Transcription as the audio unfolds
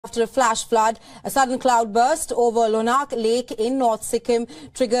after a flash flood. A sudden cloudburst over Lonak Lake in North Sikkim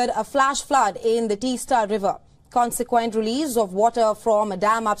triggered a flash flood in the Teesta River. Consequent release of water from a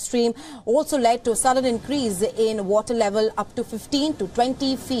dam upstream also led to a sudden increase in water level up to 15 to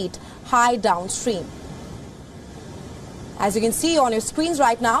 20 feet high downstream. As you can see on your screens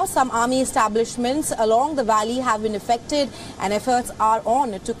right now, some army establishments along the valley have been affected and efforts are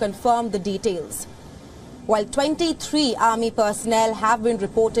on to confirm the details. While 23 army personnel have been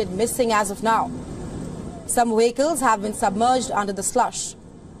reported missing as of now. Some vehicles have been submerged under the slush.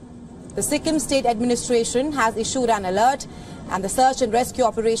 The Sikkim State Administration has issued an alert and the search and rescue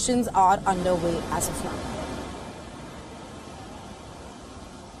operations are underway as of now.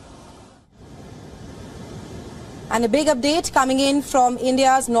 And a big update coming in from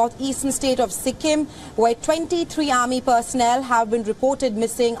India's northeastern state of Sikkim, where 23 army personnel have been reported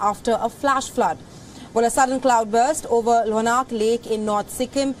missing after a flash flood. Well, a sudden cloudburst over Lonak Lake in North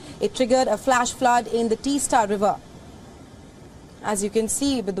Sikkim, it triggered a flash flood in the Teesta River. As you can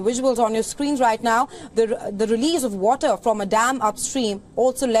see with the visuals on your screens right now, the release of water from a dam upstream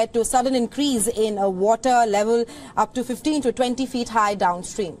also led to a sudden increase in a water level up to 15 to 20 feet high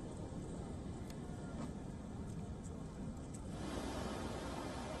downstream.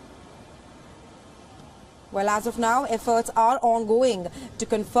 Well, as of now, efforts are ongoing to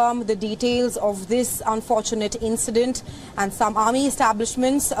confirm the details of this unfortunate incident, and some army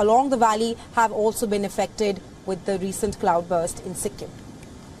establishments along the valley have also been affected with the recent cloudburst in Sikkim.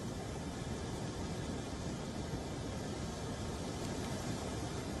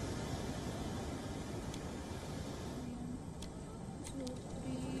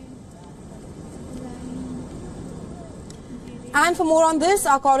 And for more on this,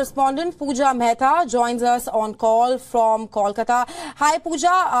 our correspondent Pooja Mehta joins us on call from Kolkata. Hi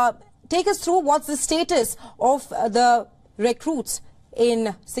Pooja, take us through what's the status of the recruits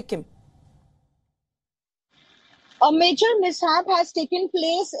in Sikkim. A major mishap has taken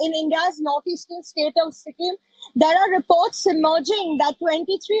place in India's northeastern state of Sikkim. There are reports emerging that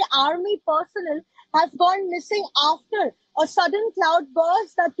 23 army personnel have gone missing after a sudden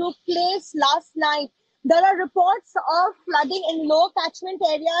cloudburst that took place last night. There are reports of flooding in low catchment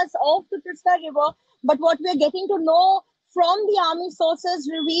areas of the Teesta River, but what we are getting to know from the army sources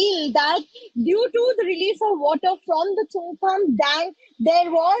reveal that due to the release of water from the Chungtham dam, there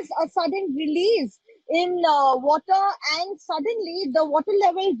was a sudden release in water, and suddenly the water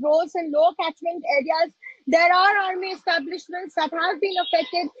level rose in low catchment areas. There are army establishments that have been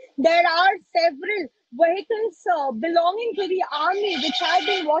affected. There are several vehicles belonging to the army which have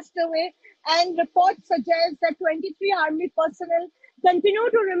been washed away. And reports suggest that 23 army personnel continue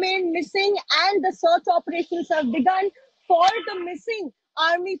to remain missing, and the search operations have begun for the missing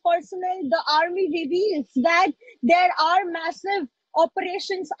army personnel. The army reveals that there are massive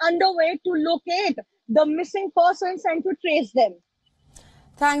operations underway to locate the missing persons and to trace them.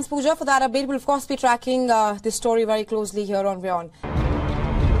 Thanks, Pooja, for that update. We'll of course be tracking this story very closely here on WION.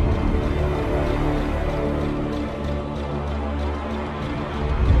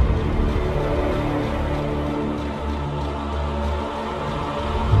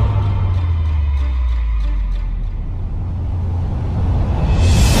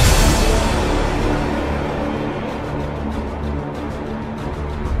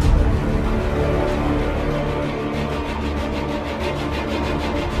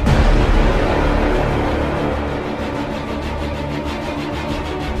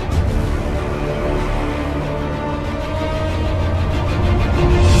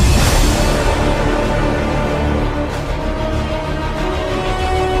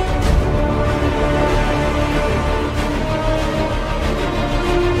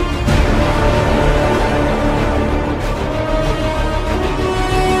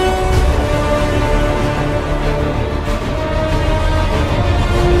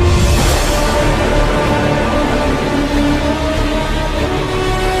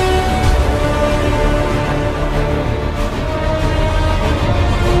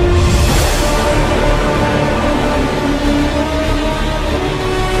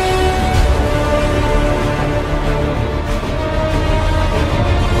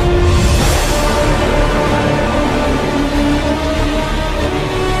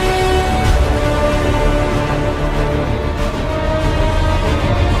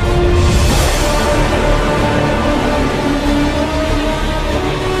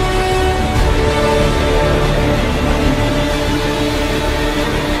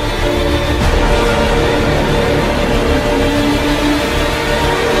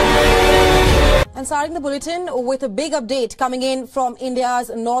 starting the bulletin with a big update coming in from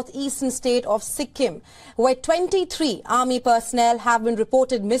India's northeastern state of Sikkim, where 23 army personnel have been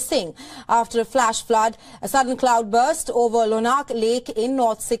reported missing after a flash flood. A sudden cloudburst over Lonak Lake in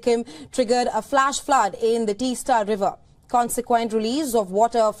North Sikkim triggered a flash flood in the Teesta River. Consequent release of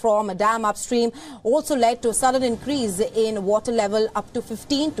water from a dam upstream also led to a sudden increase in water level up to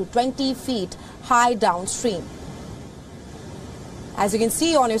 15 to 20 feet high downstream. As you can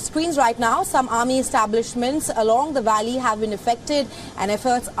see on your screens right now, some army establishments along the valley have been affected and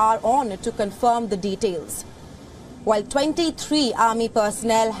efforts are on to confirm the details. While 23 army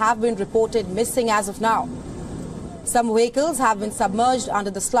personnel have been reported missing as of now. Some vehicles have been submerged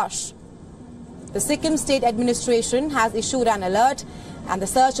under the slush. The Sikkim State Administration has issued an alert and the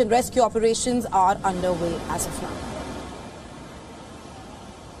search and rescue operations are underway as of now.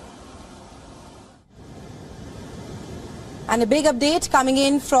 And a big update coming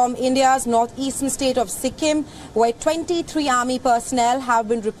in from India's northeastern state of Sikkim, where 23 army personnel have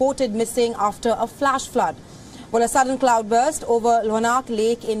been reported missing after a flash flood. Well, a sudden cloudburst over Lonak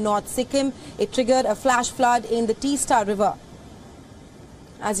Lake in North Sikkim, it triggered a flash flood in the Teesta River.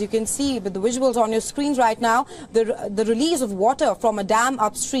 As you can see with the visuals on your screens right now, the release of water from a dam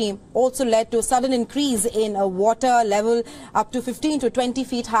upstream also led to a sudden increase in a water level up to 15 to 20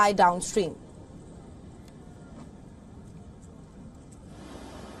 feet high downstream.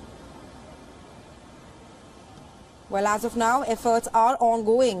 Well, as of now, efforts are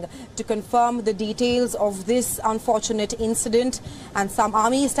ongoing to confirm the details of this unfortunate incident, and some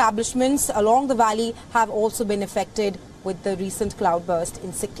army establishments along the valley have also been affected with the recent cloudburst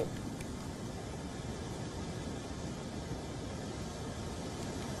in Sikkim.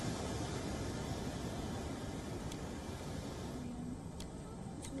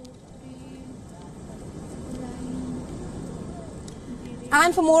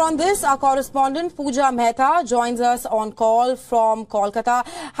 And for more on this, our correspondent Pooja Mehta joins us on call from Kolkata.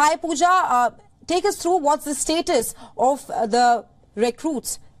 Hi Pooja, take us through what's the status of the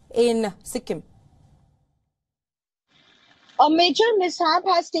recruits in Sikkim. A major mishap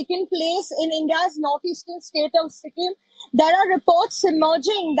has taken place in India's northeastern state of Sikkim. There are reports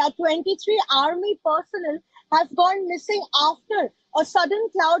emerging that 23 army personnel have gone missing after a sudden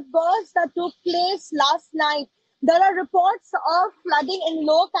cloudburst that took place last night. There are reports of flooding in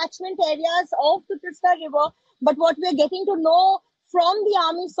low catchment areas of the Teesta River, but what we are getting to know from the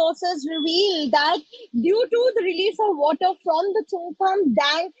army sources reveal that due to the release of water from the Chungtham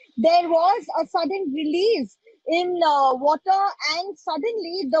dam, there was a sudden release in water, and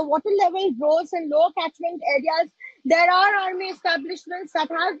suddenly the water level rose in low catchment areas. There are army establishments that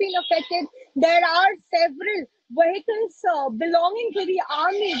have been affected. There are several vehicles belonging to the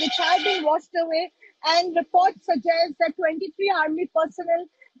army which have been washed away, and reports suggest that 23 army personnel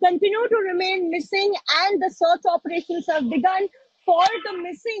continue to remain missing, and the search operations have begun for the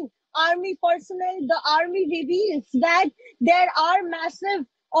missing army personnel. The army reveals that there are massive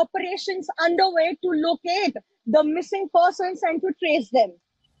operations underway to locate the missing persons and to trace them.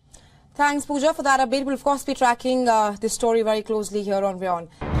 Thanks, Pooja, for that update. We'll of course be tracking this story very closely here on WION.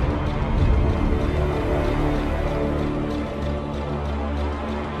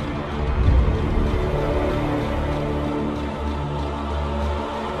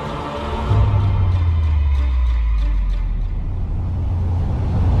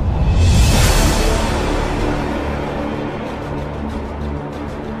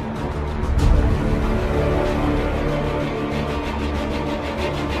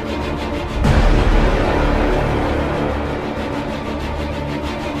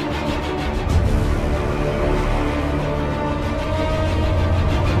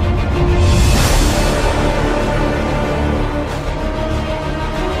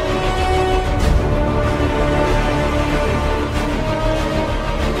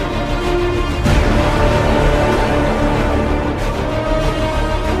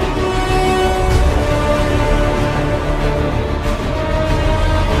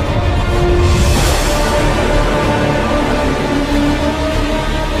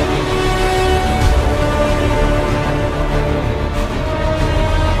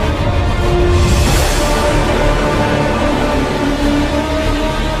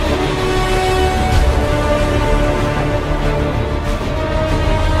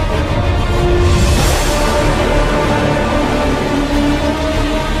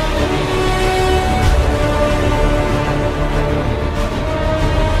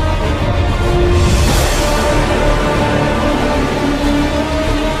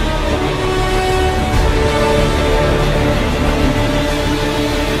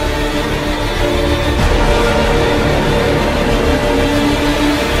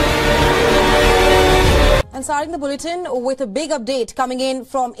 starting the bulletin with a big update coming in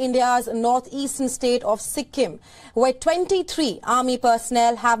from India's northeastern state of Sikkim, where 23 army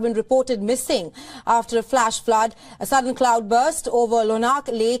personnel have been reported missing after a flash flood. A sudden cloudburst over Lonak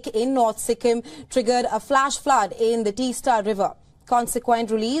Lake in North Sikkim triggered a flash flood in the Teesta River. Consequent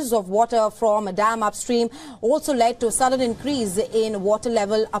release of water from a dam upstream also led to a sudden increase in water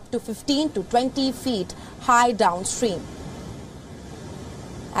level up to 15 to 20 feet high downstream.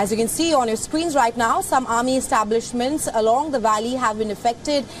 As you can see on your screens right now, some army establishments along the valley have been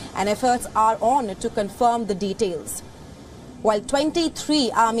affected and efforts are on to confirm the details. While 23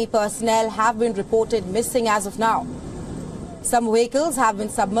 army personnel have been reported missing as of now. Some vehicles have been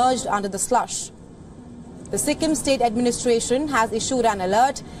submerged under the slush. The Sikkim State Administration has issued an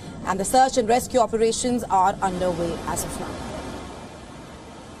alert and the search and rescue operations are underway as of now.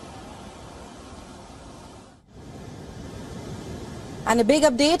 And a big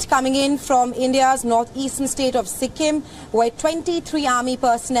update coming in from India's northeastern state of Sikkim, where 23 army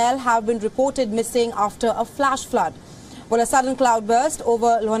personnel have been reported missing after a flash flood. Well, a sudden cloudburst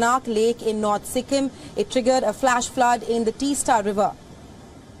over Lonak Lake in North Sikkim, it triggered a flash flood in the Teesta River.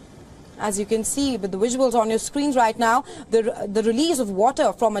 As you can see with the visuals on your screens right now, the release of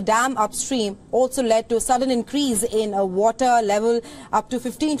water from a dam upstream also led to a sudden increase in a water level up to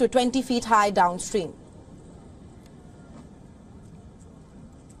 15 to 20 feet high downstream.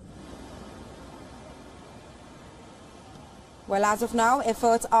 Well, as of now,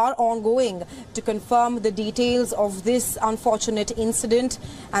 efforts are ongoing to confirm the details of this unfortunate incident,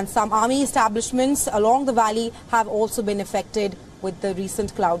 and some army establishments along the valley have also been affected with the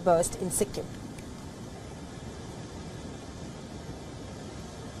recent cloudburst in Sikkim.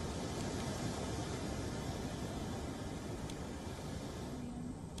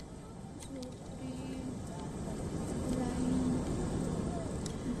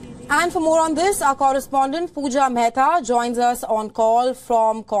 And for more on this, our correspondent Pooja Mehta joins us on call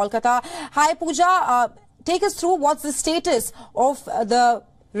from Kolkata. Hi Pooja, take us through what's the status of the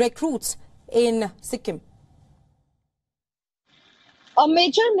recruits in Sikkim. A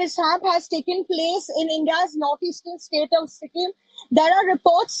major mishap has taken place in India's northeastern state of Sikkim. There are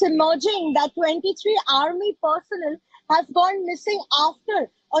reports emerging that 23 army personnel have gone missing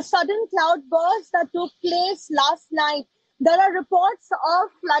after a sudden cloudburst that took place last night. There are reports of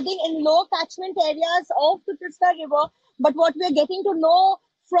flooding in low catchment areas of the Teesta River, but what we are getting to know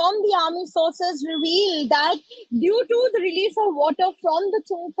from the army sources reveal that due to the release of water from the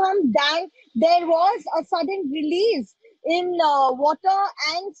Chungtham dam, there was a sudden release in water,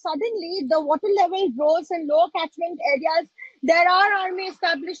 and suddenly the water level rose in low catchment areas. There are army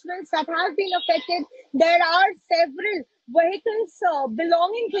establishments that have been affected. There are several vehicles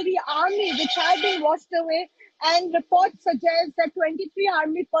belonging to the army which have been washed away, and reports suggest that 23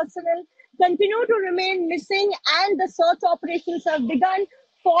 army personnel continue to remain missing and the search operations have begun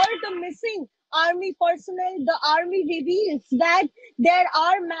for the missing army personnel. The army reveals that there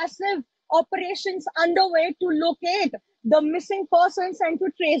are massive operations underway to locate the missing persons and to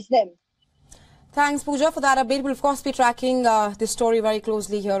trace them. Thanks, Pooja, for that update. We'll of course be tracking this story very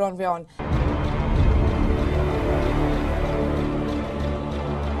closely here on WION.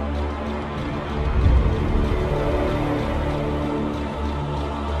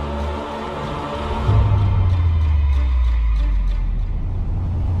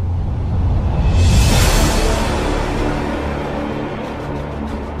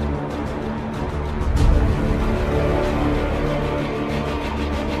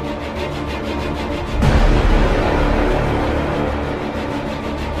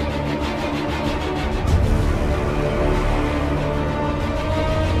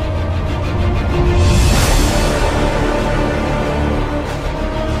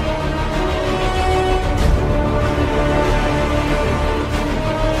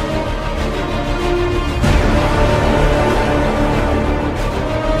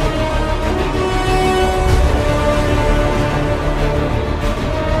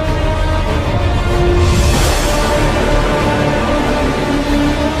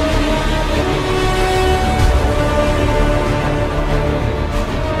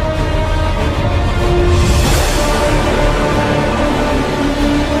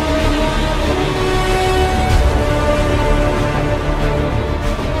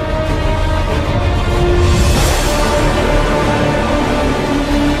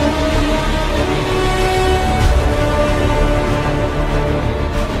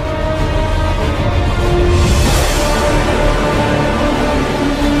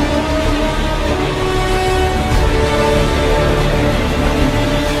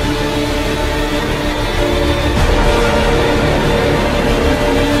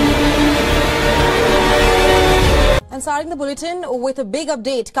 starting the bulletin with a big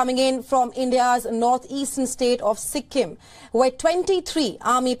update coming in from India's northeastern state of Sikkim, where 23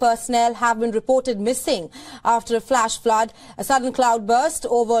 army personnel have been reported missing after a flash flood. A sudden cloudburst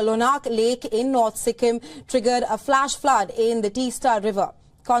over Lonak Lake in North Sikkim triggered a flash flood in the Teesta River.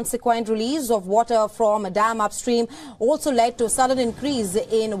 Consequent release of water from a dam upstream also led to a sudden increase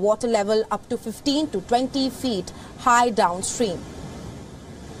in water level up to 15 to 20 feet high downstream.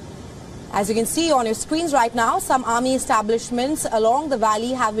 As you can see on your screens right now, some army establishments along the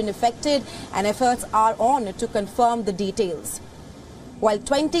valley have been affected and efforts are on to confirm the details. While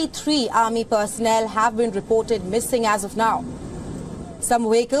 23 army personnel have been reported missing as of now.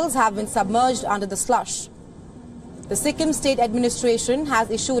 Some vehicles have been submerged under the slush. The Sikkim State Administration has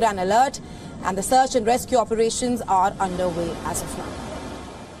issued an alert and the search and rescue operations are underway as of now.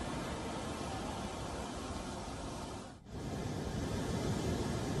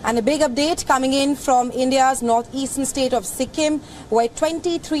 And a big update coming in from India's northeastern state of Sikkim, where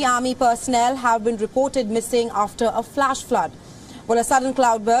 23 army personnel have been reported missing after a flash flood. Well, a sudden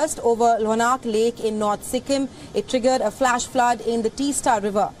cloudburst over Lonak Lake in North Sikkim, it triggered a flash flood in the Teesta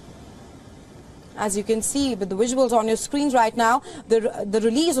River. As you can see with the visuals on your screens right now, the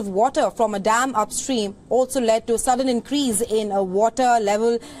release of water from a dam upstream also led to a sudden increase in a water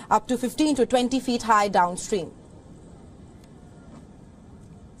level up to 15 to 20 feet high downstream.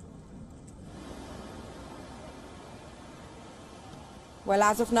 Well,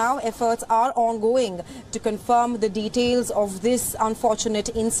 as of now, efforts are ongoing to confirm the details of this unfortunate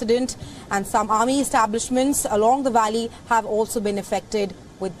incident, and some army establishments along the valley have also been affected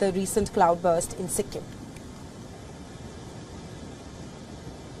with the recent cloudburst in Sikkim.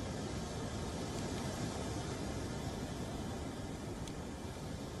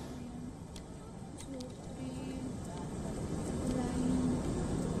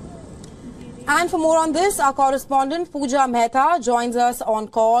 And for more on this, our correspondent Pooja Mehta joins us on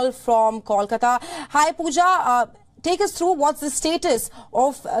call from Kolkata. Hi Pooja, take us through what's the status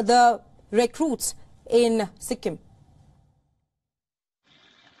of the recruits in Sikkim.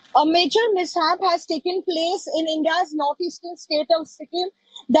 A major mishap has taken place in India's northeastern state of Sikkim.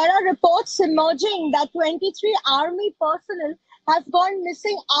 There are reports emerging that 23 army personnel have gone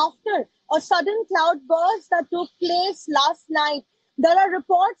missing after a sudden cloudburst that took place last night. There are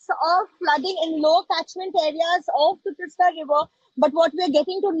reports of flooding in low catchment areas of the Teesta River, but what we are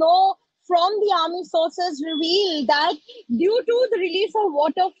getting to know from the army sources reveal that due to the release of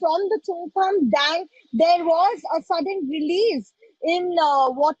water from the Chungtham dam, there was a sudden release in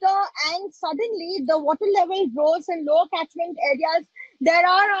water, and suddenly the water level rose in low catchment areas. There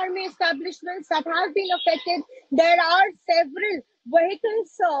are army establishments that have been affected. There are several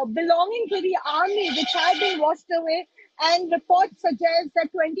vehicles belonging to the army which have been washed away, and reports suggest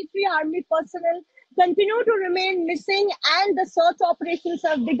that 23 army personnel continue to remain missing, and the search operations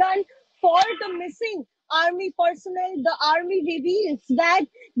have begun for the missing army personnel. The army reveals that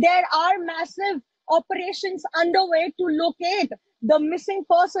there are massive operations underway to locate the missing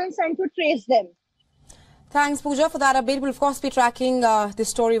persons and to trace them. Thanks, Pooja, for that update. We'll of course be tracking this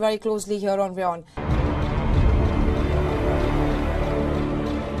story very closely here on WION.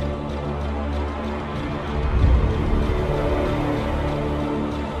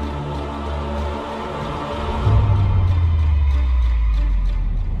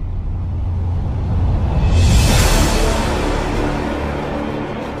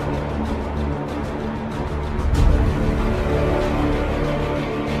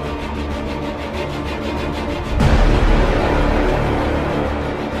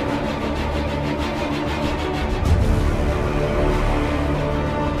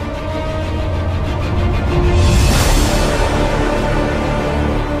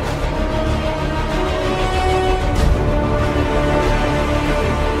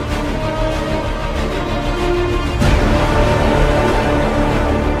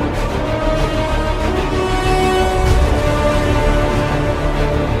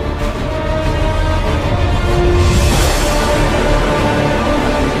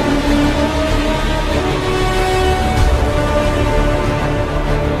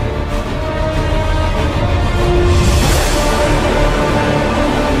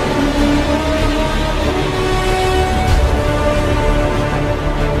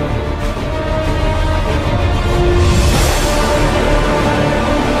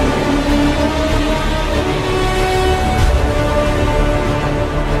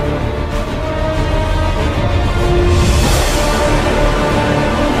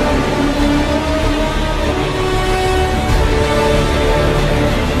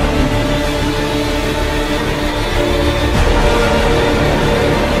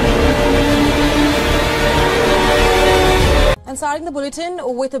 starting the bulletin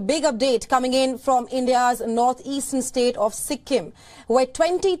with a big update coming in from India's northeastern state of Sikkim, where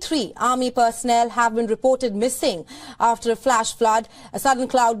 23 army personnel have been reported missing after a flash flood. A sudden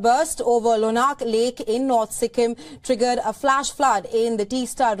cloudburst over Lonak Lake in North Sikkim triggered a flash flood in the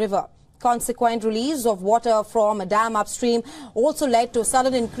Teesta River. Consequent release of water from a dam upstream also led to a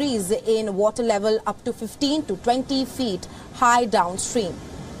sudden increase in water level up to 15 to 20 feet high downstream.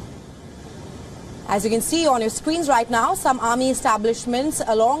 As you can see on your screens right now, some army establishments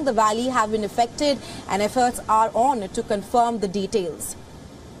along the valley have been affected and efforts are on to confirm the details.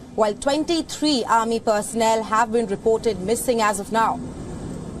 While 23 army personnel have been reported missing as of now.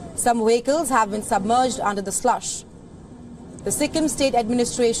 Some vehicles have been submerged under the slush. The Sikkim State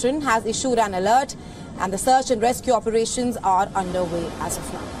Administration has issued an alert and the search and rescue operations are underway as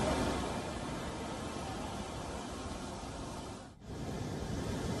of now.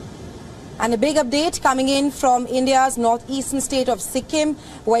 And a big update coming in from India's northeastern state of Sikkim,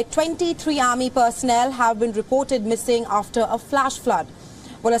 where 23 army personnel have been reported missing after a flash flood.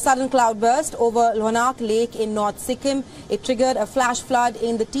 Well, a sudden cloudburst over Lonak Lake in North Sikkim, it triggered a flash flood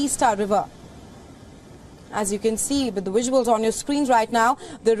in the Teesta River. As you can see with the visuals on your screens right now,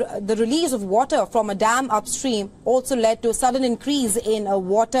 the release of water from a dam upstream also led to a sudden increase in a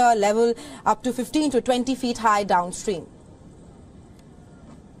water level up to 15 to 20 feet high downstream.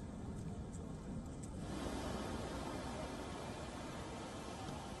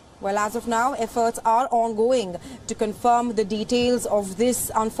 Well, as of now, efforts are ongoing to confirm the details of this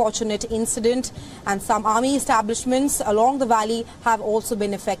unfortunate incident, and some army establishments along the valley have also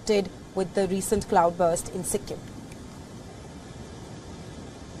been affected with the recent cloudburst in Sikkim.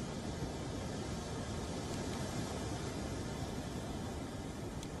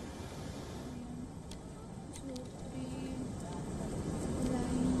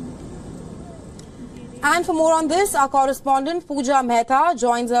 And for more on this, our correspondent Pooja Mehta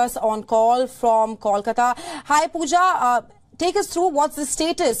joins us on call from Kolkata. Hi Pooja, take us through what's the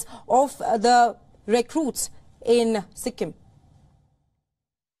status of the recruits in Sikkim.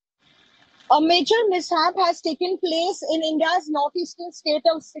 A major mishap has taken place in India's northeastern state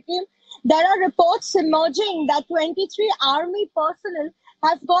of Sikkim. There are reports emerging that 23 army personnel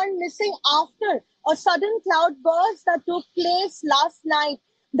have gone missing after a sudden cloudburst that took place last night.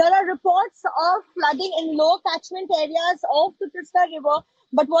 There are reports of flooding in low catchment areas of the Teesta River,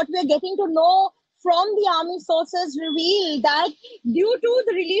 but what we are getting to know from the army sources reveal that due to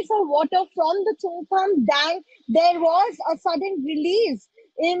the release of water from the Chungtham dam, there was a sudden release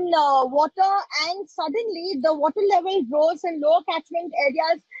in water, and suddenly the water level rose in low catchment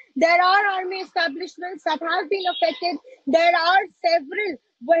areas. There are army establishments that have been affected. There are several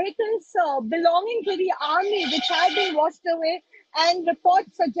vehicles belonging to the army which have been washed away, and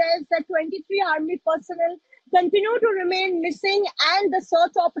reports suggest that 23 army personnel continue to remain missing, and the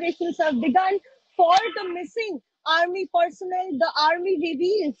search operations have begun for the missing army personnel. The army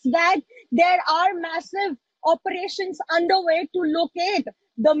reveals that there are massive operations underway to locate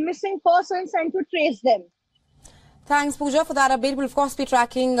the missing persons and to trace them. Thanks, Pooja, for that update. We'll of course be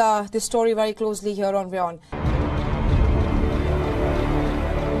tracking this story very closely here on WION.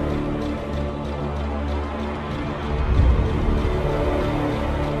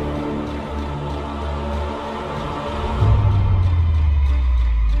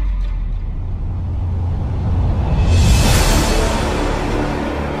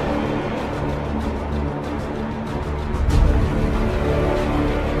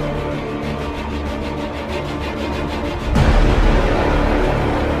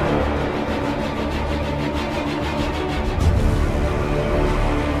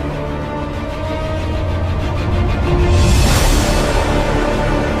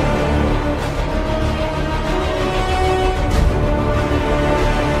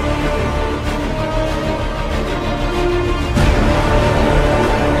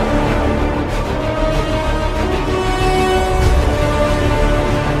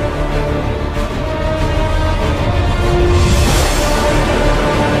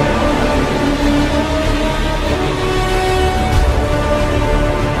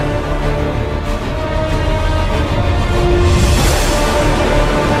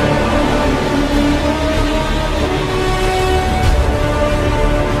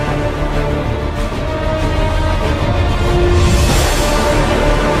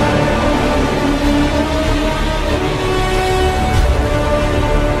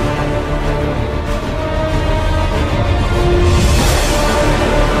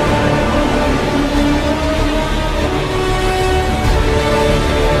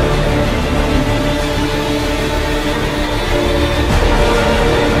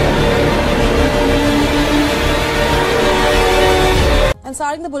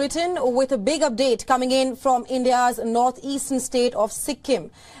 Starting the bulletin with a big update coming in from India's northeastern state of Sikkim,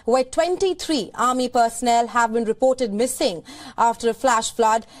 where 23 army personnel have been reported missing after a flash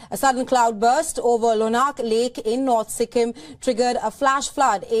flood. A sudden cloudburst over Lonak Lake in North Sikkim triggered a flash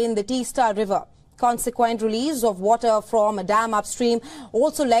flood in the Teesta River. Consequent release of water from a dam upstream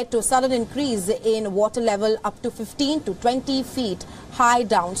also led to a sudden increase in water level up to 15 to 20 feet high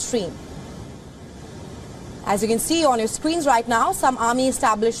downstream. As you can see on your screens right now, some army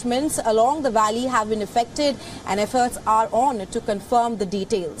establishments along the valley have been affected and efforts are on to confirm the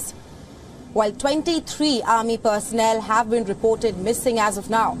details. While 23 army personnel have been reported missing as of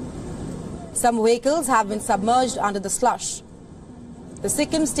now. Some vehicles have been submerged under the slush. The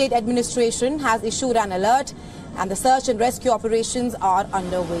Sikkim State Administration has issued an alert and the search and rescue operations are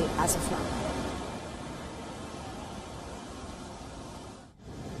underway as of now.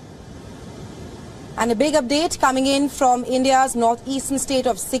 And a big update coming in from India's northeastern state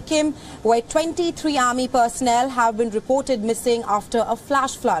of Sikkim, where 23 army personnel have been reported missing after a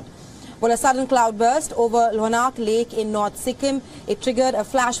flash flood. Well, a sudden cloudburst over Lonak Lake in North Sikkim, it triggered a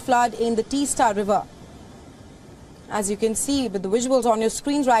flash flood in the Teesta River. As you can see with the visuals on your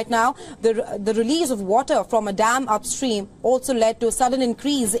screens right now, the release of water from a dam upstream also led to a sudden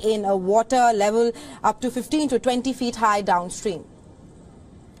increase in a water level up to 15 to 20 feet high downstream.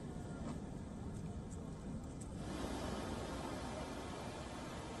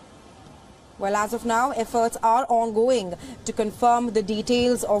 Well, as of now, efforts are ongoing to confirm the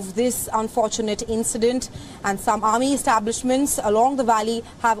details of this unfortunate incident, and some army establishments along the valley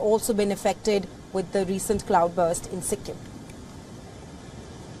have also been affected with the recent cloudburst in Sikkim.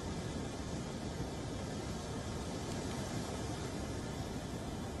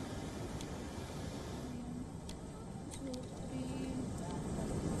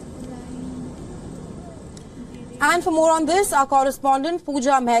 And for more on this, our correspondent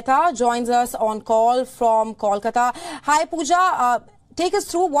Pooja Mehta joins us on call from Kolkata. Hi Pooja, take us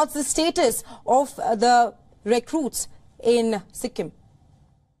through what's the status of the recruits in Sikkim.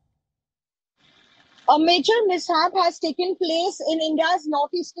 A major mishap has taken place in India's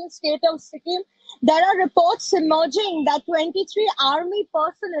northeastern state of Sikkim. There are reports emerging that 23 army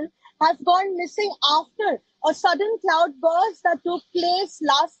personnel have gone missing after a sudden cloudburst that took place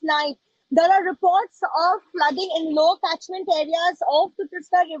last night. There are reports of flooding in low catchment areas of the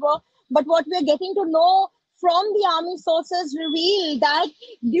Teesta River, but what we are getting to know from the army sources reveal that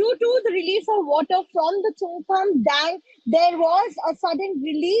due to the release of water from the Chungtham dam, there was a sudden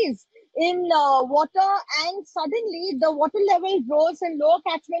release in water, and suddenly the water level rose in low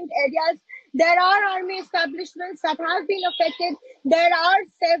catchment areas. There are army establishments that have been affected. There are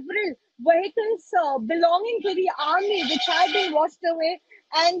several vehicles belonging to the army which have been washed away,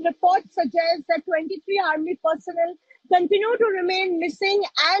 and reports suggest that 23 army personnel continue to remain missing,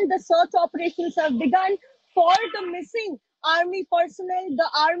 and the search operations have begun for the missing army personnel. The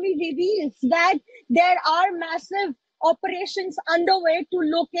army reveals that there are massive operations underway to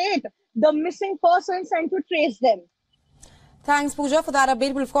locate the missing persons and to trace them. Thanks, Pooja, for that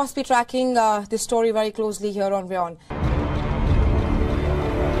update. We'll of course be tracking this story very closely here on WION.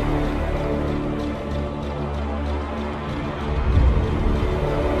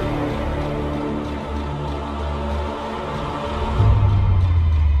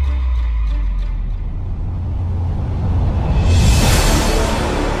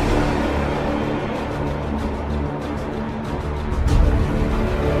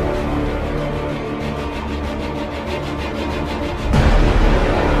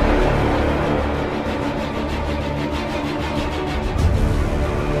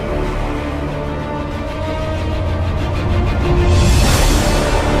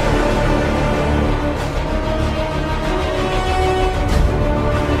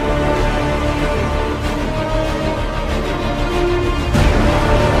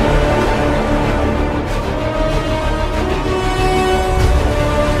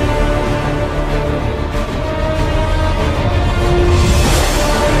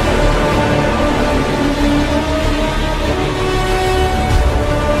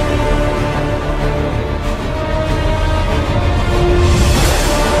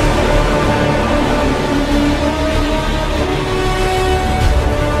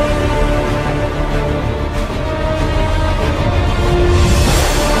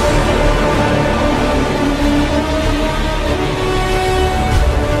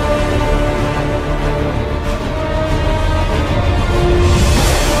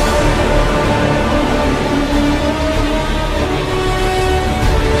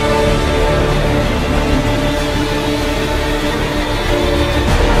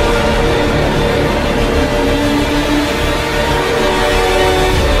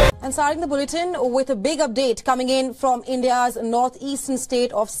 starting the bulletin with a big update coming in from India's northeastern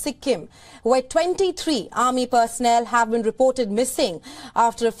state of Sikkim, where 23 army personnel have been reported missing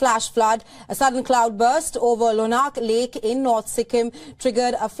after a flash flood. A sudden cloudburst over Lonak Lake in North Sikkim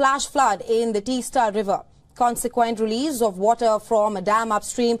triggered a flash flood in the Teesta River. Consequent release of water from a dam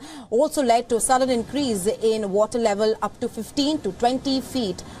upstream also led to a sudden increase in water level up to 15 to 20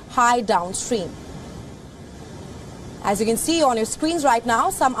 feet high downstream. As you can see on your screens right now,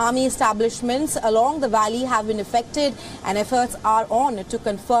 some army establishments along the valley have been affected and efforts are on to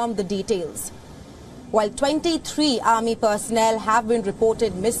confirm the details. While 23 army personnel have been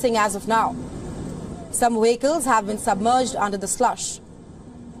reported missing as of now. Some vehicles have been submerged under the slush.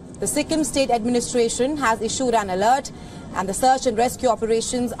 The Sikkim State Administration has issued an alert and the search and rescue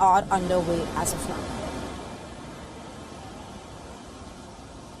operations are underway as of now.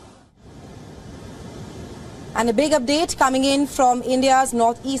 And a big update coming in from India's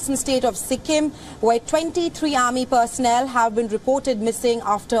northeastern state of Sikkim, where 23 army personnel have been reported missing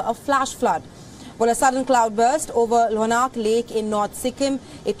after a flash flood. Well, a sudden cloudburst over Lonak Lake in North Sikkim,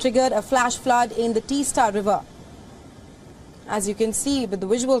 it triggered a flash flood in the Teesta River. As you can see with the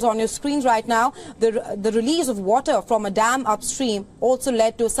visuals on your screens right now, the release of water from a dam upstream also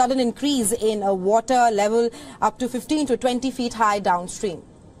led to a sudden increase in water level up to 15 to 20 feet high downstream.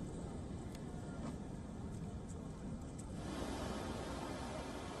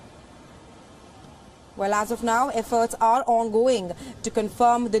 Well, as of now, efforts are ongoing to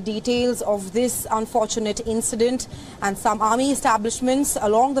confirm the details of this unfortunate incident, and some army establishments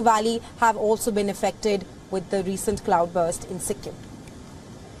along the valley have also been affected with the recent cloudburst in Sikkim.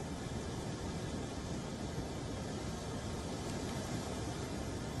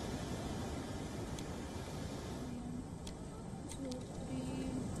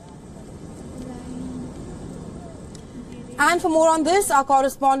 And for more on this, our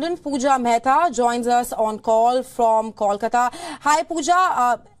correspondent Pooja Mehta joins us on call from Kolkata. Hi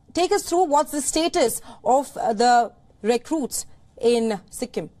Pooja, take us through what's the status of the recruits in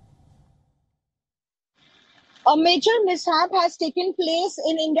Sikkim. A major mishap has taken place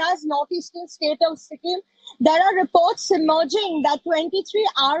in India's northeastern state of Sikkim. There are reports emerging that 23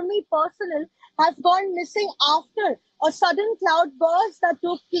 army personnel have gone missing after a sudden cloudburst that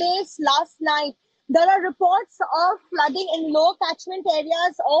took place last night. There are reports of flooding in low catchment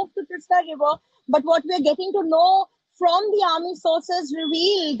areas of the Teesta River, but what we are getting to know from the army sources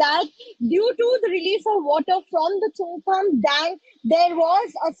reveal that due to the release of water from the Chungtham dam, there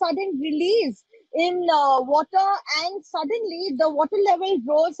was a sudden release in water, and suddenly the water level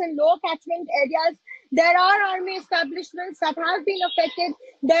rose in low catchment areas. There are army establishments that have been affected.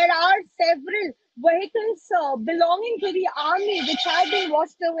 There are several vehicles belonging to the army which have been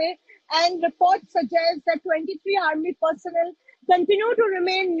washed away, and reports suggest that 23 army personnel continue to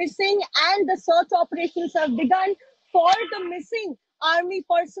remain missing, and the search operations have begun for the missing army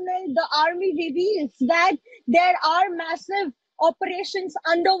personnel. The army reveals that there are massive operations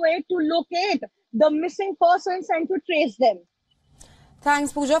underway to locate the missing persons and to trace them.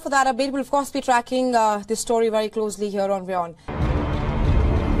 Thanks, Pooja, for that update. We'll of course be tracking this story very closely here on WION.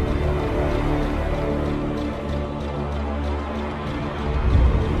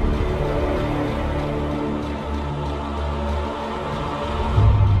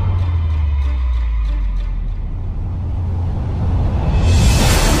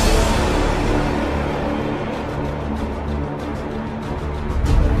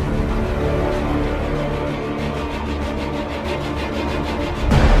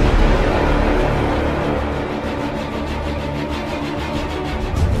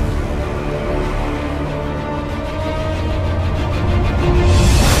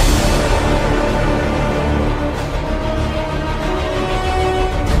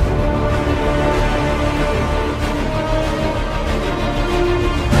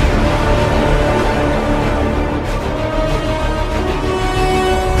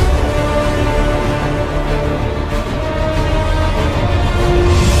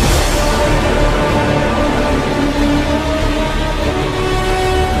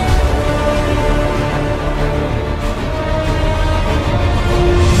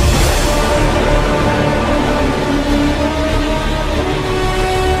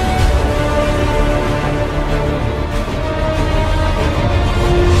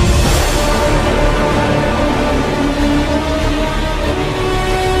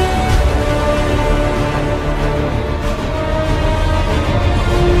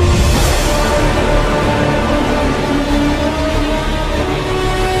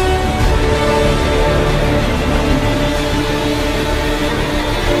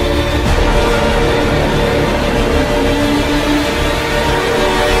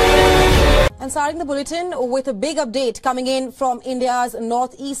 the bulletin with a big update coming in from India's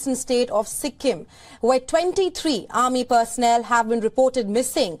northeastern state of Sikkim, where 23 army personnel have been reported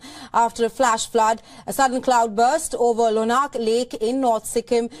missing after a flash flood. A sudden cloudburst over Lonak Lake in North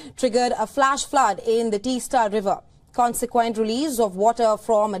Sikkim triggered a flash flood in the Teesta River. Consequent release of water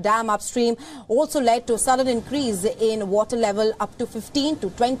from a dam upstream also led to a sudden increase in water level up to 15 to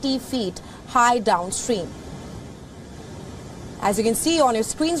 20 feet high downstream. As you can see on your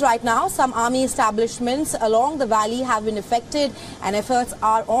screens right now, some army establishments along the valley have been affected and efforts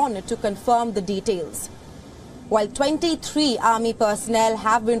are on to confirm the details. While 23 army personnel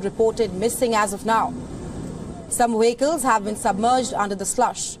have been reported missing as of now. Some vehicles have been submerged under the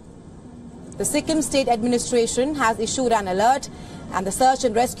slush. The Sikkim State Administration has issued an alert and the search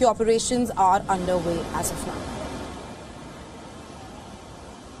and rescue operations are underway as of now.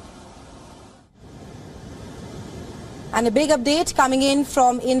 And a big update coming in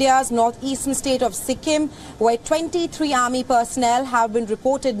from India's northeastern state of Sikkim, where 23 army personnel have been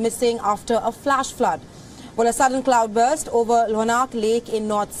reported missing after a flash flood. Well, a sudden cloudburst over Lonak Lake in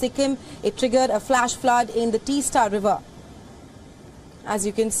North Sikkim, it triggered a flash flood in the Teesta River. As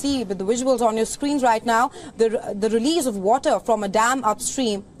you can see with the visuals on your screens right now, the release of water from a dam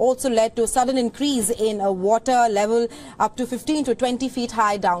upstream also led to a sudden increase in a water level up to 15 to 20 feet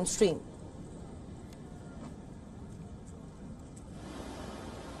high downstream.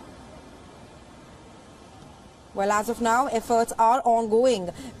 Well, as of now, efforts are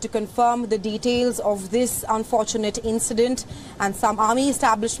ongoing to confirm the details of this unfortunate incident, and some army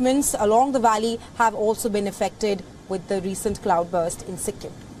establishments along the valley have also been affected with the recent cloudburst in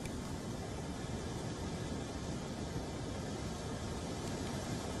Sikkim.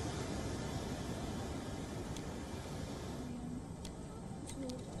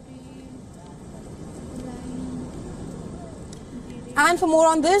 And for more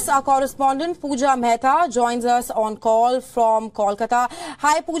on this, our correspondent Pooja Mehta joins us on call from Kolkata.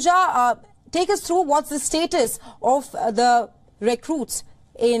 Hi Pooja, take us through what's the status of the recruits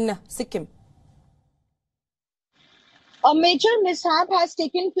in Sikkim. A major mishap has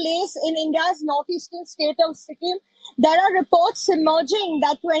taken place in India's northeastern state of Sikkim. There are reports emerging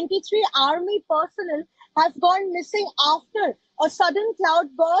that 23 army personnel have gone missing after a sudden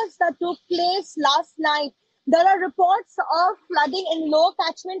cloudburst that took place last night. There are reports of flooding in low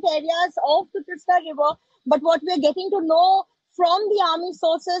catchment areas of the Teesta River, but what we're getting to know from the army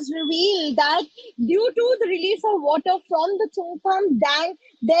sources reveal that due to the release of water from the Chungtham dam,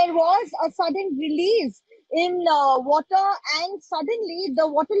 there was a sudden release in water, and suddenly the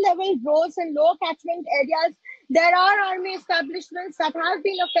water level rose in low catchment areas. There are army establishments that have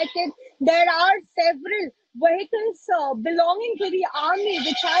been affected. There are several vehicles belonging to the army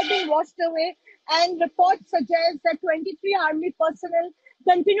which have been washed away, and reports suggest that 23 army personnel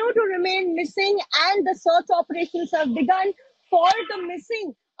continue to remain missing, and the search operations have begun for the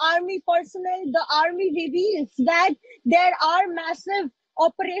missing army personnel. The army reveals that there are massive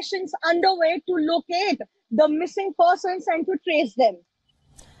operations underway to locate the missing persons and to trace them.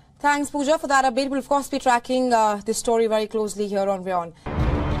 Thanks, Pooja, for that update. We'll of course be tracking this story very closely here on WION.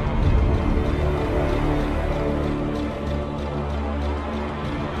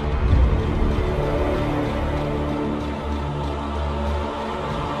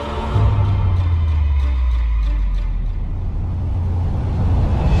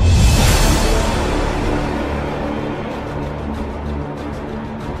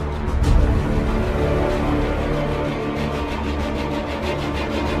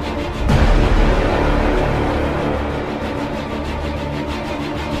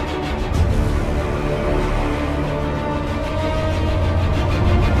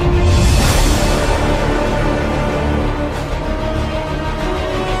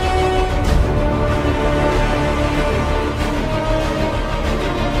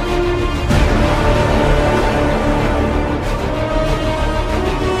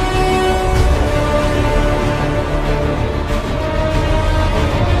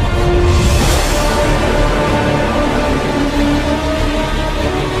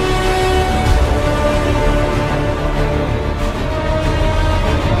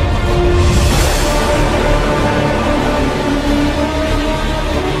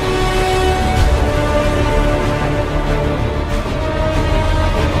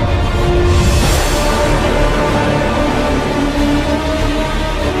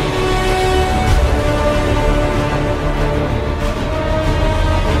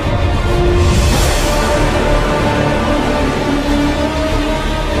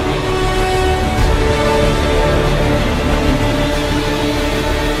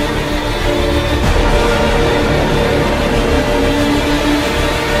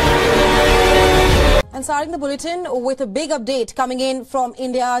 Starting the bulletin with a big update coming in from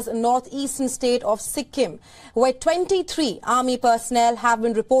India's northeastern state of Sikkim, where 23 army personnel have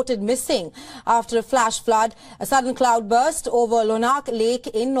been reported missing after a flash flood. A sudden cloudburst over Lonak Lake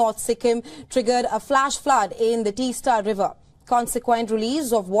in North Sikkim triggered a flash flood in the Teesta River. Consequent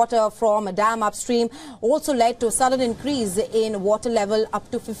release of water from a dam upstream also led to a sudden increase in water level up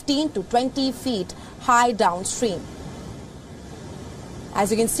to 15 to 20 feet high downstream. As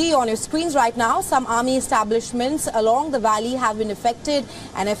you can see on your screens right now, some army establishments along the valley have been affected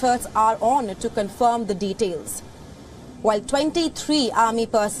and efforts are on to confirm the details. While 23 army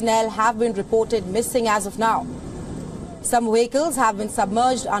personnel have been reported missing as of now. Some vehicles have been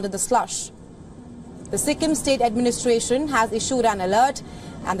submerged under the slush. The Sikkim State Administration has issued an alert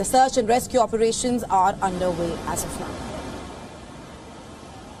and the search and rescue operations are underway as of now.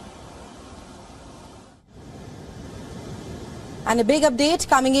 And a big update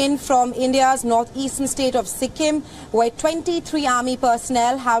coming in from India's northeastern state of Sikkim, where 23 army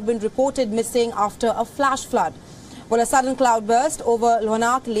personnel have been reported missing after a flash flood. Well, a sudden cloudburst over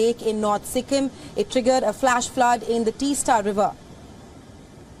Lonak Lake in North Sikkim, it triggered a flash flood in the Teesta River.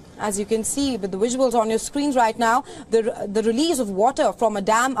 As you can see with the visuals on your screens right now, the release of water from a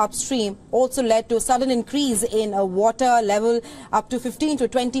dam upstream also led to a sudden increase in a water level up to 15 to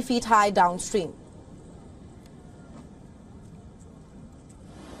 20 feet high downstream.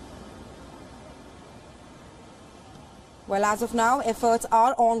 Well, as of now, efforts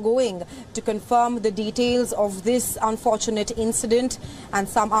are ongoing to confirm the details of this unfortunate incident, and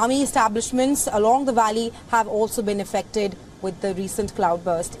some army establishments along the valley have also been affected with the recent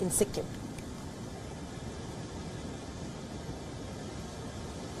cloudburst in Sikkim.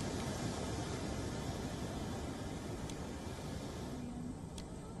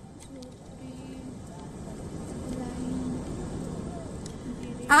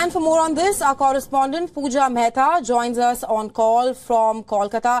 And for more on this, our correspondent Pooja Mehta joins us on call from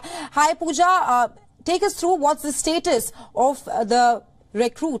Kolkata. Hi Pooja, take us through what's the status of the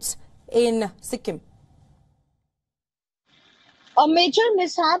recruits in Sikkim. A major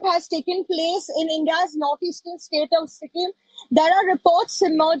mishap has taken place in India's northeastern state of Sikkim. There are reports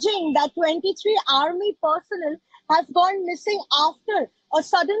emerging that 23 army personnel have gone missing after a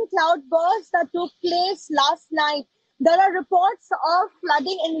sudden cloudburst that took place last night. There are reports of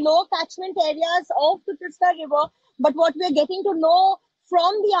flooding in low catchment areas of the Teesta River, but what we are getting to know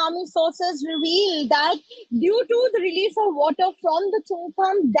from the army sources reveal that due to the release of water from the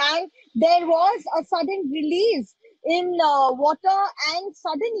Chungtham dam, there was a sudden release in water, and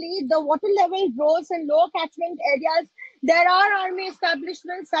suddenly the water level rose in low catchment areas. There are army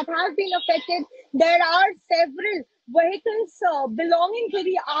establishments that have been affected. There are several vehicles belonging to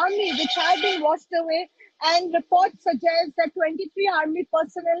the army which have been washed away, and reports suggest that 23 army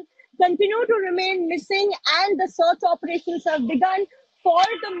personnel continue to remain missing and the search operations have begun for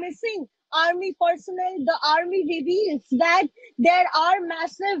the missing army personnel. The army reveals that there are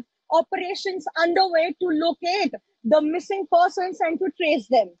massive operations underway to locate the missing persons and to trace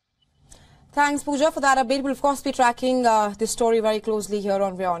them. Thanks, Pooja, for that update. We'll of course be tracking this story very closely here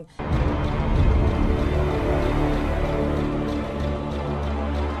on WION.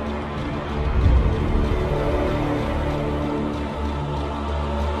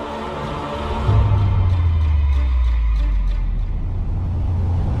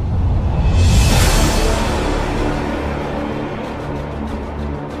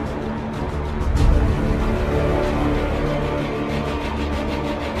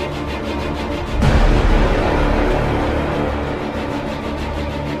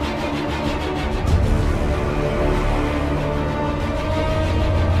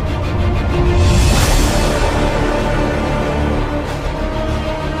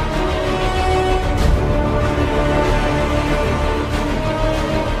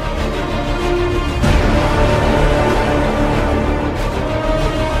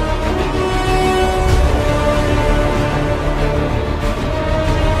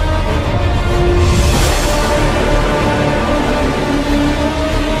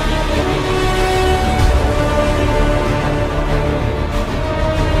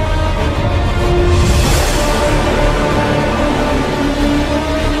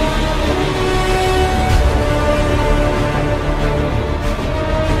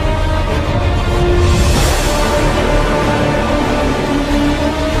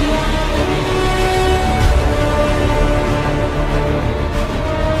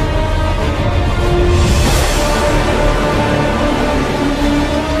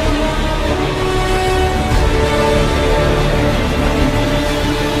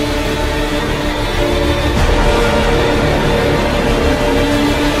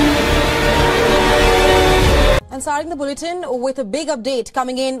 the bulletin with a big update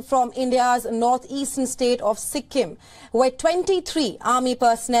coming in from India's northeastern state of Sikkim, where 23 army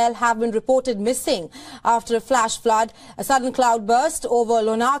personnel have been reported missing after a flash flood. A sudden cloudburst over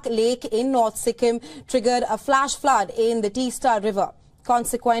Lonak Lake in North Sikkim triggered a flash flood in the Teesta River.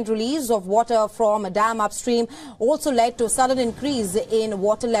 Consequent release of water from a dam upstream also led to a sudden increase in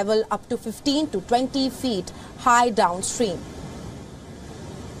water level up to 15 to 20 feet high downstream.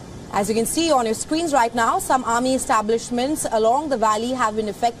 As you can see on your screens right now, some army establishments along the valley have been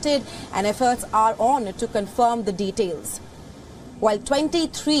affected and efforts are on to confirm the details. While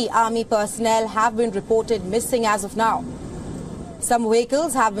 23 army personnel have been reported missing as of now. Some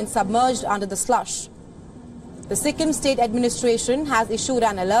vehicles have been submerged under the slush. The Sikkim State Administration has issued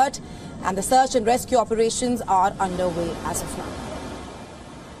an alert and the search and rescue operations are underway as of now.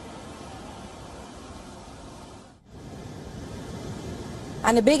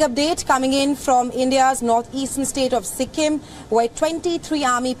 And a big update coming in from India's northeastern state of Sikkim, where 23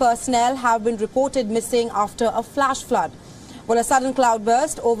 army personnel have been reported missing after a flash flood. Well, a sudden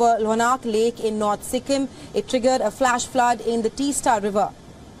cloudburst over Lonak Lake in North Sikkim, it triggered a flash flood in the Teesta River.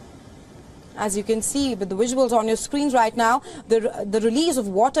 As you can see with the visuals on your screens right now, the release of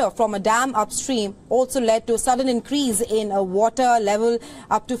water from a dam upstream also led to a sudden increase in a water level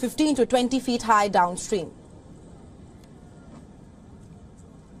up to 15 to 20 feet high downstream.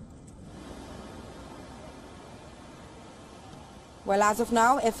 Well, as of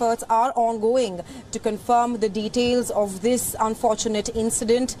now, efforts are ongoing to confirm the details of this unfortunate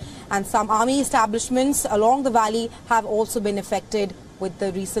incident, and some army establishments along the valley have also been affected with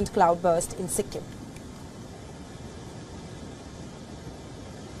the recent cloudburst in Sikkim.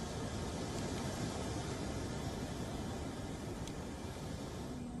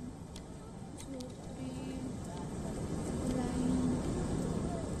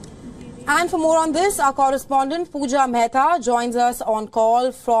 And for more on this, our correspondent Pooja Mehta joins us on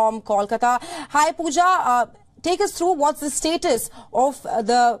call from Kolkata. Hi Pooja, take us through what's the status of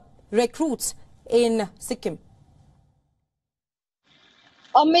the recruits in Sikkim.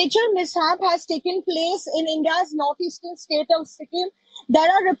 A major mishap has taken place in India's northeastern state of Sikkim. There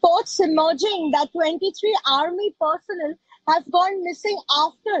are reports emerging that 23 army personnel have gone missing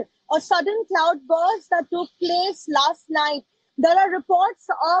after a sudden cloudburst that took place last night. There are reports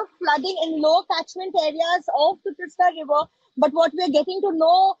of flooding in low catchment areas of the Teesta River, but what we are getting to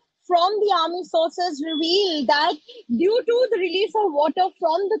know from the army sources reveal that due to the release of water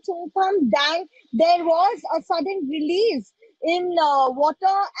from the Chungtham dam, there was a sudden release in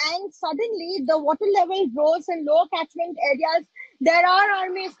water, and suddenly the water level rose in low catchment areas. There are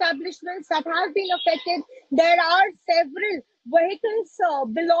army establishments that have been affected. There are several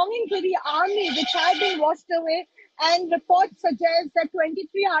vehicles belonging to the army which have been washed away, and reports suggest that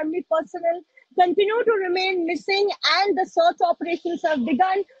 23 army personnel continue to remain missing, and the search operations have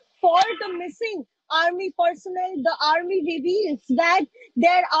begun for the missing army personnel. The army reveals that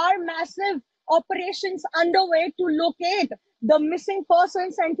there are massive operations underway to locate the missing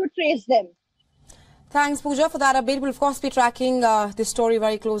persons and to trace them. Thanks, Pooja, for that update. We'll of course be tracking this story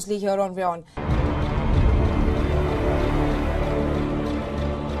very closely here on WION.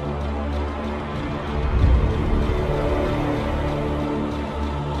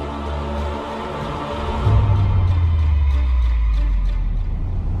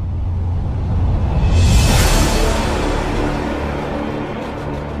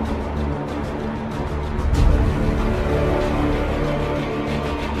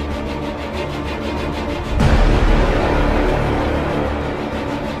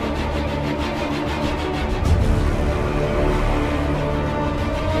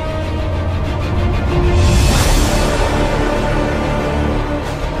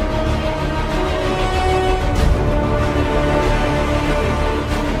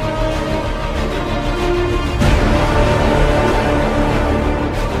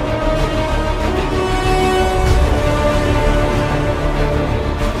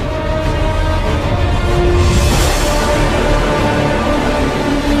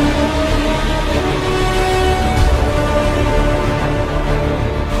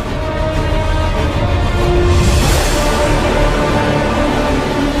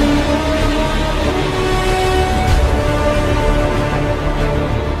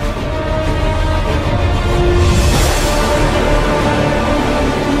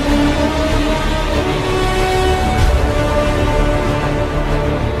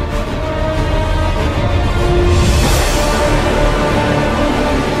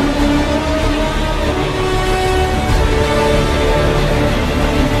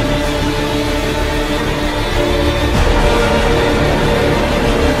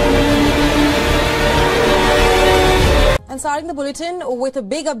 the bulletin with a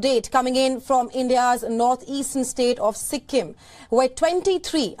big update coming in from India's northeastern state of Sikkim, where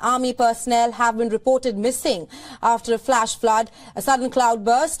 23 army personnel have been reported missing after a flash flood. A sudden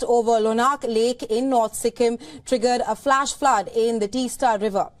cloudburst over Lonak Lake in North Sikkim triggered a flash flood in the Teesta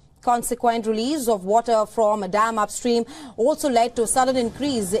River. Consequent release of water from a dam upstream also led to a sudden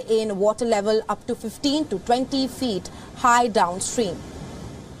increase in water level up to 15 to 20 feet high downstream.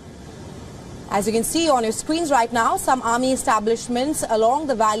 As you can see on your screens right now, some army establishments along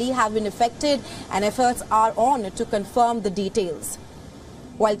the valley have been affected and efforts are on to confirm the details.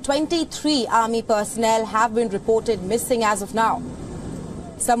 While 23 army personnel have been reported missing as of now.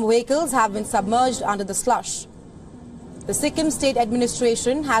 Some vehicles have been submerged under the slush. The Sikkim State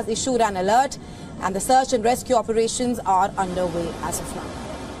Administration has issued an alert and the search and rescue operations are underway as of now.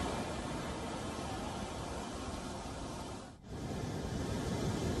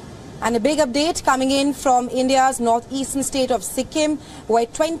 And a big update coming in from India's northeastern state of Sikkim, where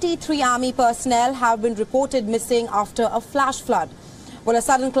 23 army personnel have been reported missing after a flash flood. Well, a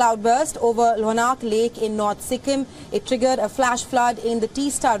sudden cloudburst over Lonak Lake in North Sikkim, it triggered a flash flood in the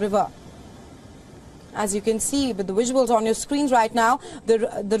Teesta River. As you can see with the visuals on your screens right now,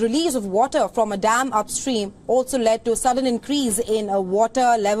 the release of water from a dam upstream also led to a sudden increase in a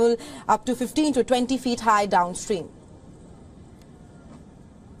water level up to 15 to 20 feet high downstream.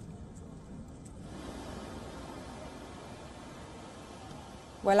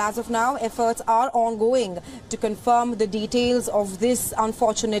 Well, as of now, efforts are ongoing to confirm the details of this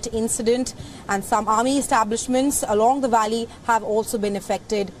unfortunate incident, and some army establishments along the valley have also been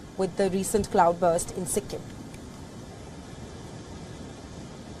affected with the recent cloudburst in Sikkim.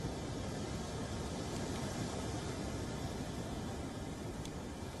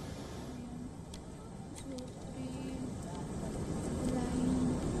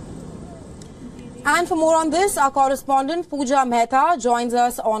 And for more on this, our correspondent Pooja Mehta joins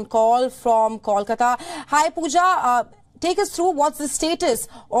us on call from Kolkata. Hi Pooja, take us through what's the status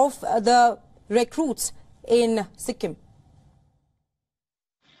of the recruits in Sikkim.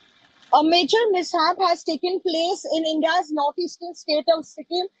 A major mishap has taken place in India's northeastern state of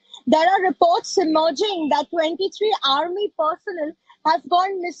Sikkim. There are reports emerging that 23 army personnel have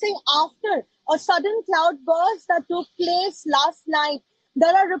gone missing after a sudden cloudburst that took place last night.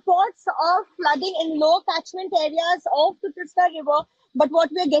 There are reports of flooding in low catchment areas of the Teesta River, but what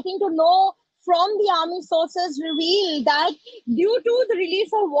we're getting to know from the army sources reveal that due to the release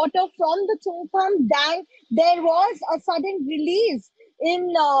of water from the Chungtham dam, there was a sudden release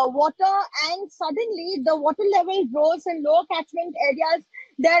in water, and suddenly the water level rose in low catchment areas.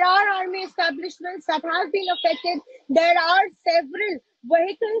 There are army establishments that have been affected. There are several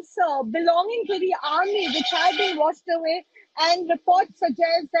vehicles belonging to the army which have been washed away, and reports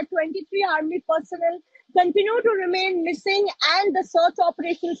suggest that 23 army personnel continue to remain missing, and the search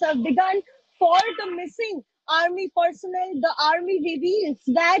operations have begun for the missing army personnel. The army reveals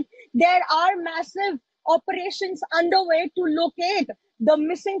that there are massive operations underway to locate the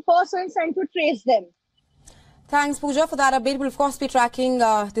missing persons and to trace them. Thanks, Pooja, for that update. We'll of course be tracking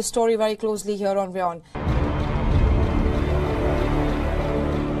this story very closely here on WION.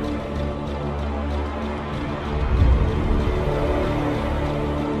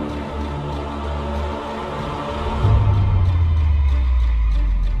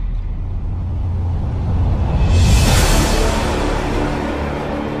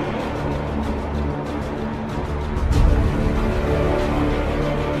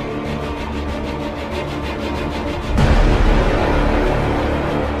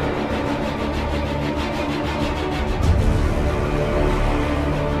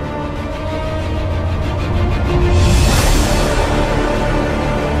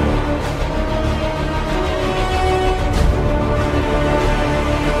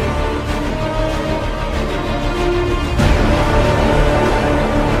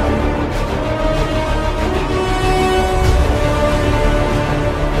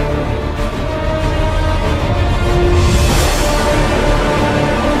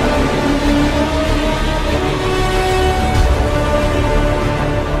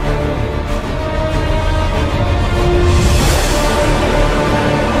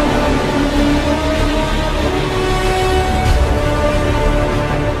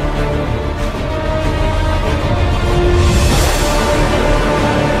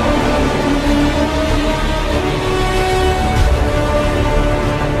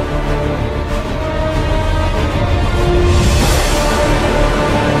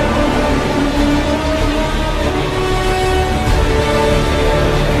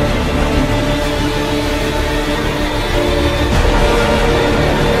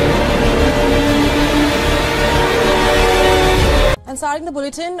 the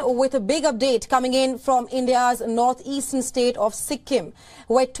bulletin with a big update coming in from India's northeastern state of Sikkim,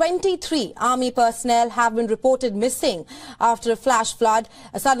 where 23 army personnel have been reported missing after a flash flood.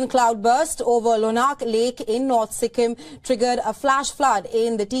 A sudden cloudburst over Lonak Lake in North Sikkim triggered a flash flood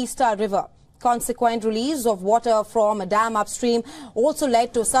in the Teesta River. Consequent release of water from a dam upstream also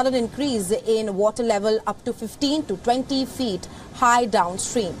led to a sudden increase in water level up to 15 to 20 feet high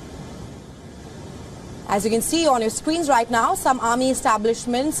downstream. As you can see on your screens right now, some army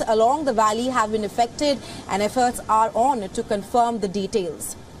establishments along the valley have been affected and efforts are on to confirm the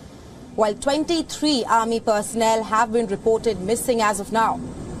details. While 23 army personnel have been reported missing as of now.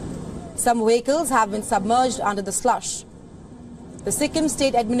 Some vehicles have been submerged under the slush. The Sikkim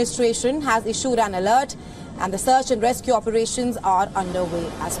State Administration has issued an alert and the search and rescue operations are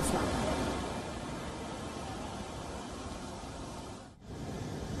underway as of now.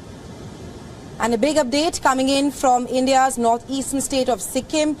 And a big update coming in from India's northeastern state of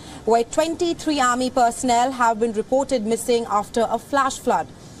Sikkim, where 23 army personnel have been reported missing after a flash flood.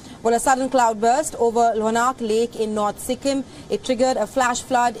 Well, a sudden cloudburst over Lonak Lake in North Sikkim, it triggered a flash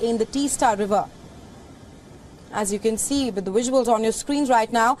flood in the Teesta River. As you can see with the visuals on your screens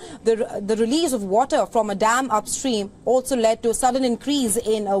right now, the release of water from a dam upstream also led to a sudden increase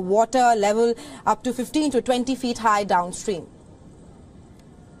in a water level up to 15 to 20 feet high downstream.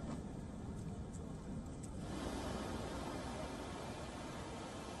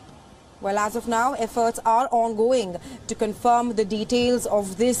 Well, as of now, efforts are ongoing to confirm the details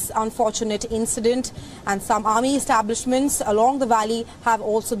of this unfortunate incident, and some army establishments along the valley have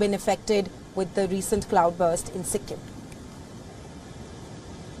also been affected with the recent cloudburst in Sikkim.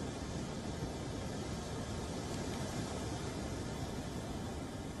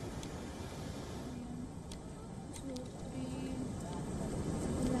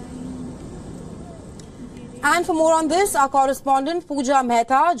 And for more on this, our correspondent Pooja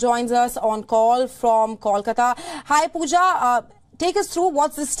Mehta joins us on call from Kolkata. Hi Pooja, take us through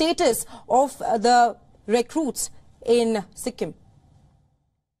what's the status of the recruits in Sikkim.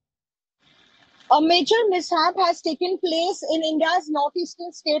 A major mishap has taken place in India's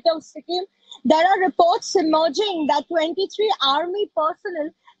northeastern state of Sikkim. There are reports emerging that 23 army personnel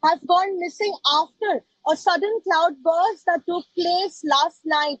have gone missing after a sudden cloudburst that took place last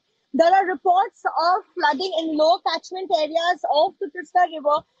night. There are reports of flooding in low catchment areas of the Teesta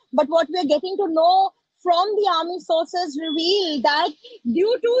River, but what we are getting to know from the army sources reveal that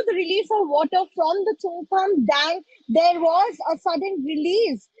due to the release of water from the Chungtham Dam, there was a sudden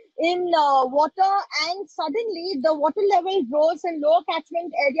release in water, and suddenly the water level rose in low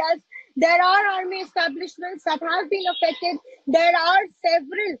catchment areas. There are army establishments that have been affected. There are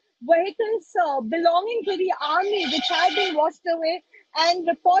several vehicles belonging to the army which have been washed away, and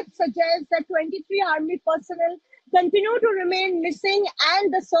reports suggest that 23 army personnel continue to remain missing,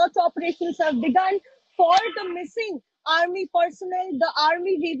 and the search operations have begun for the missing army personnel. The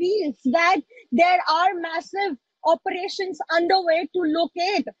army reveals that there are massive operations underway to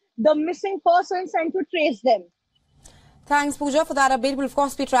locate the missing persons and to trace them. Thanks, Pooja, for that update. We'll of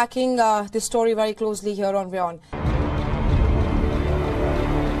course be tracking this story very closely here on WION.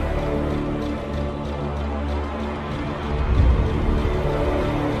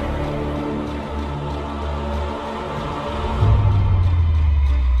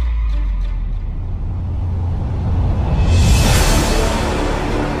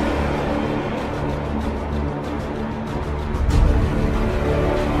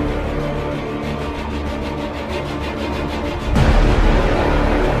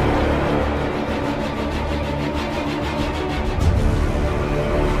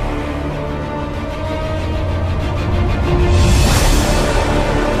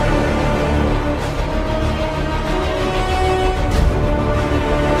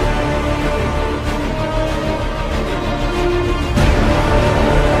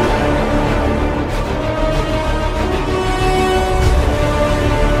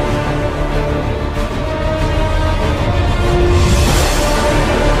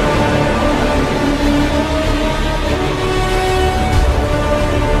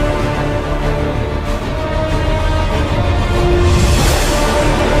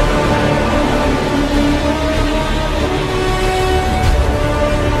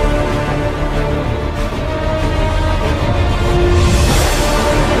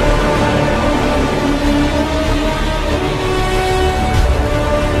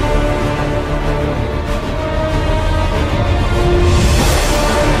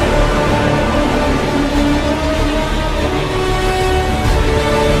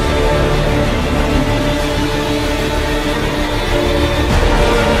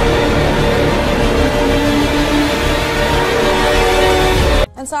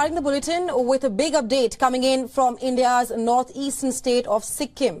 starting the bulletin with a big update coming in from India's northeastern state of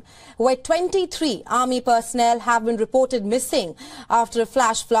Sikkim, where 23 army personnel have been reported missing after a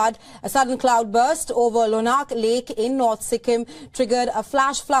flash flood. A sudden cloudburst over Lonak Lake in North Sikkim triggered a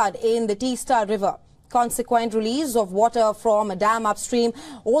flash flood in the Teesta River. Consequent release of water from a dam upstream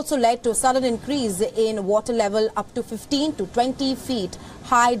also led to a sudden increase in water level up to 15 to 20 feet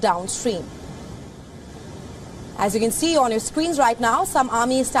high downstream. As you can see on your screens right now, some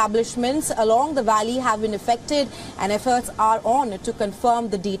army establishments along the valley have been affected and efforts are on to confirm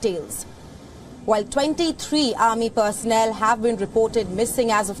the details. While 23 army personnel have been reported missing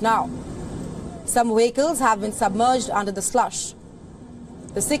as of now. Some vehicles have been submerged under the slush.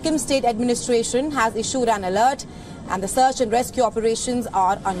 The Sikkim State Administration has issued an alert and the search and rescue operations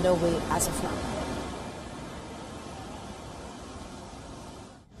are underway as of now.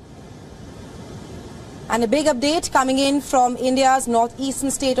 And a big update coming in from India's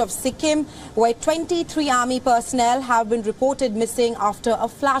northeastern state of Sikkim, where 23 army personnel have been reported missing after a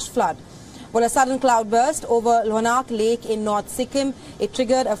flash flood. Well, a sudden cloudburst over Lonak Lake in North Sikkim, it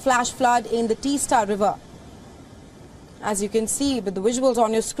triggered a flash flood in the Teesta River. As you can see with the visuals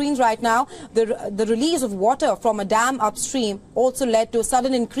on your screens right now, the release of water from a dam upstream also led to a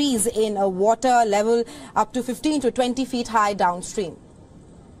sudden increase in a water level up to 15 to 20 feet high downstream.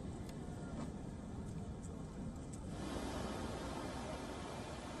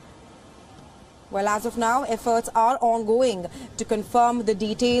 Well, as of now, efforts are ongoing to confirm the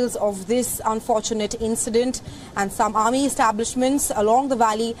details of this unfortunate incident, and some army establishments along the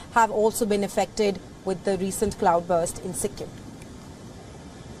valley have also been affected with the recent cloudburst in Sikkim.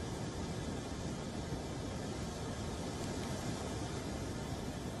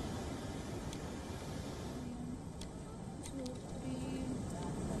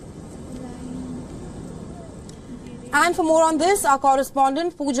 And for more on this, our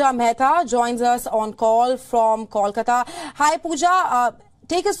correspondent Pooja Mehta joins us on call from Kolkata. Hi Pooja,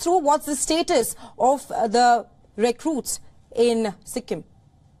 take us through what's the status of the recruits in Sikkim.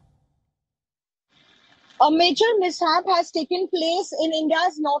 A major mishap has taken place in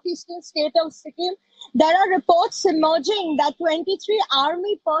India's northeastern state of Sikkim. There are reports emerging that 23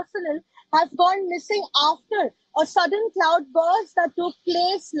 army personnel have gone missing after a sudden cloudburst that took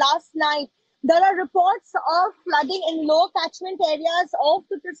place last night. There are reports of flooding in low catchment areas of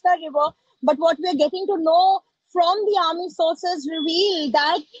the Teesta River, but what we are getting to know from the army sources reveal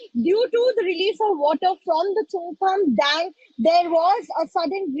that due to the release of water from the Chungtham dam, there was a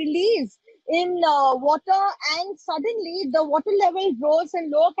sudden release in water, and suddenly the water level rose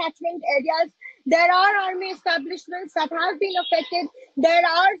in low catchment areas. There are army establishments that have been affected. There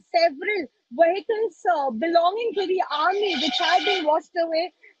are several vehicles belonging to the army which have been washed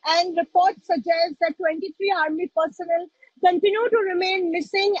away, and reports suggest that 23 army personnel continue to remain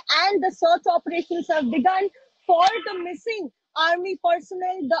missing, and the search operations have begun for the missing army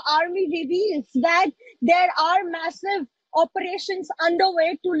personnel. The army reveals that there are massive operations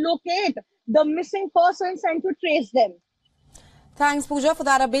underway to locate the missing persons and to trace them. Thanks, Pooja, for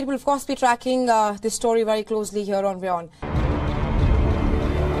that update. We'll of course be tracking this story very closely here on WION.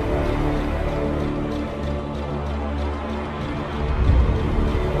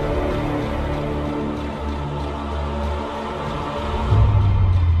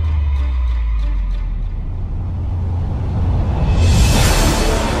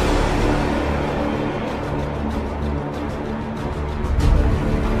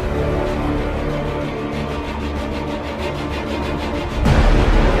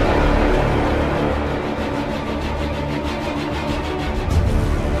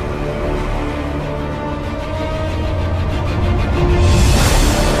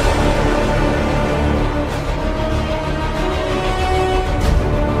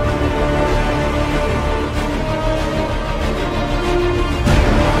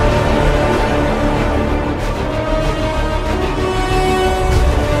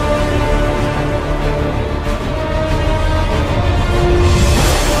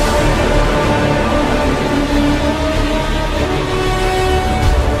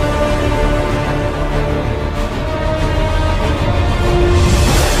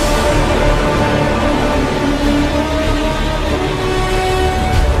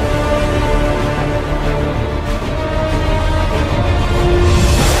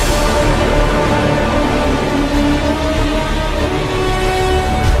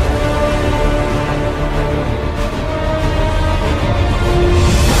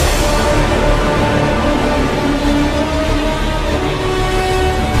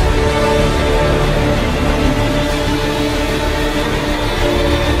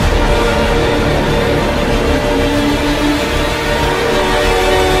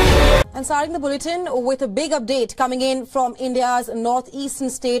 And starting the bulletin with a big update coming in from India's northeastern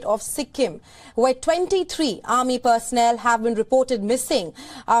state of Sikkim, where 23 army personnel have been reported missing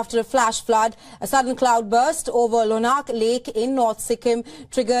after a flash flood. A sudden cloudburst over Lonak Lake in North Sikkim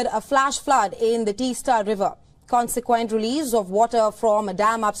triggered a flash flood in the Teesta River. Consequent release of water from a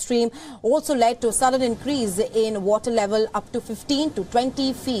dam upstream also led to a sudden increase in water level up to 15 to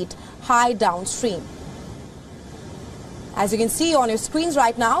 20 feet high downstream. As you can see on your screens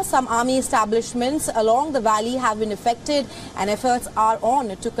right now, some army establishments along the valley have been affected and efforts are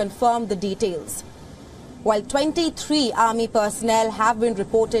on to confirm the details. While 23 army personnel have been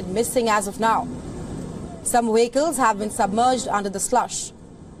reported missing as of now. Some vehicles have been submerged under the slush.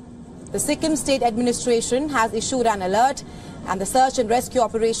 The Sikkim State Administration has issued an alert and the search and rescue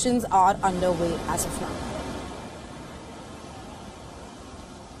operations are underway as of now.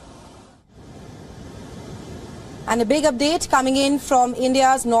 And a big update coming in from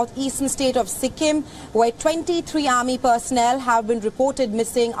India's northeastern state of Sikkim, where 23 army personnel have been reported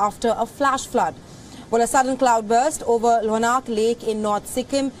missing after a flash flood. Well, a sudden cloudburst over Lonak Lake in North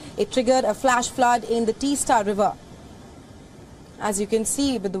Sikkim, it triggered a flash flood in the Teesta River. As you can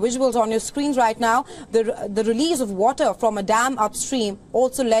see with the visuals on your screens right now, the release of water from a dam upstream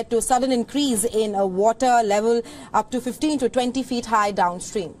also led to a sudden increase in a water level up to 15 to 20 feet high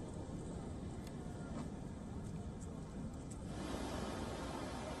downstream.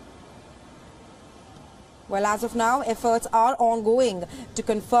 Well, as of now, efforts are ongoing to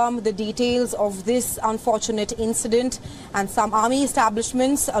confirm the details of this unfortunate incident, and some army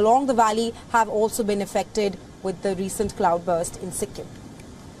establishments along the valley have also been affected with the recent cloudburst in Sikkim.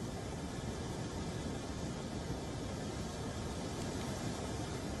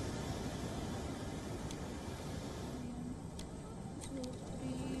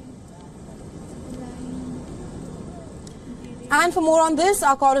 And for more on this,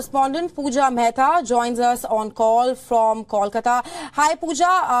 our correspondent Pooja Mehta joins us on call from Kolkata. Hi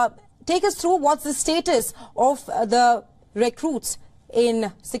Pooja, take us through what's the status of the recruits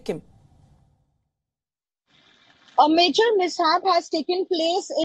in Sikkim. A major mishap has taken place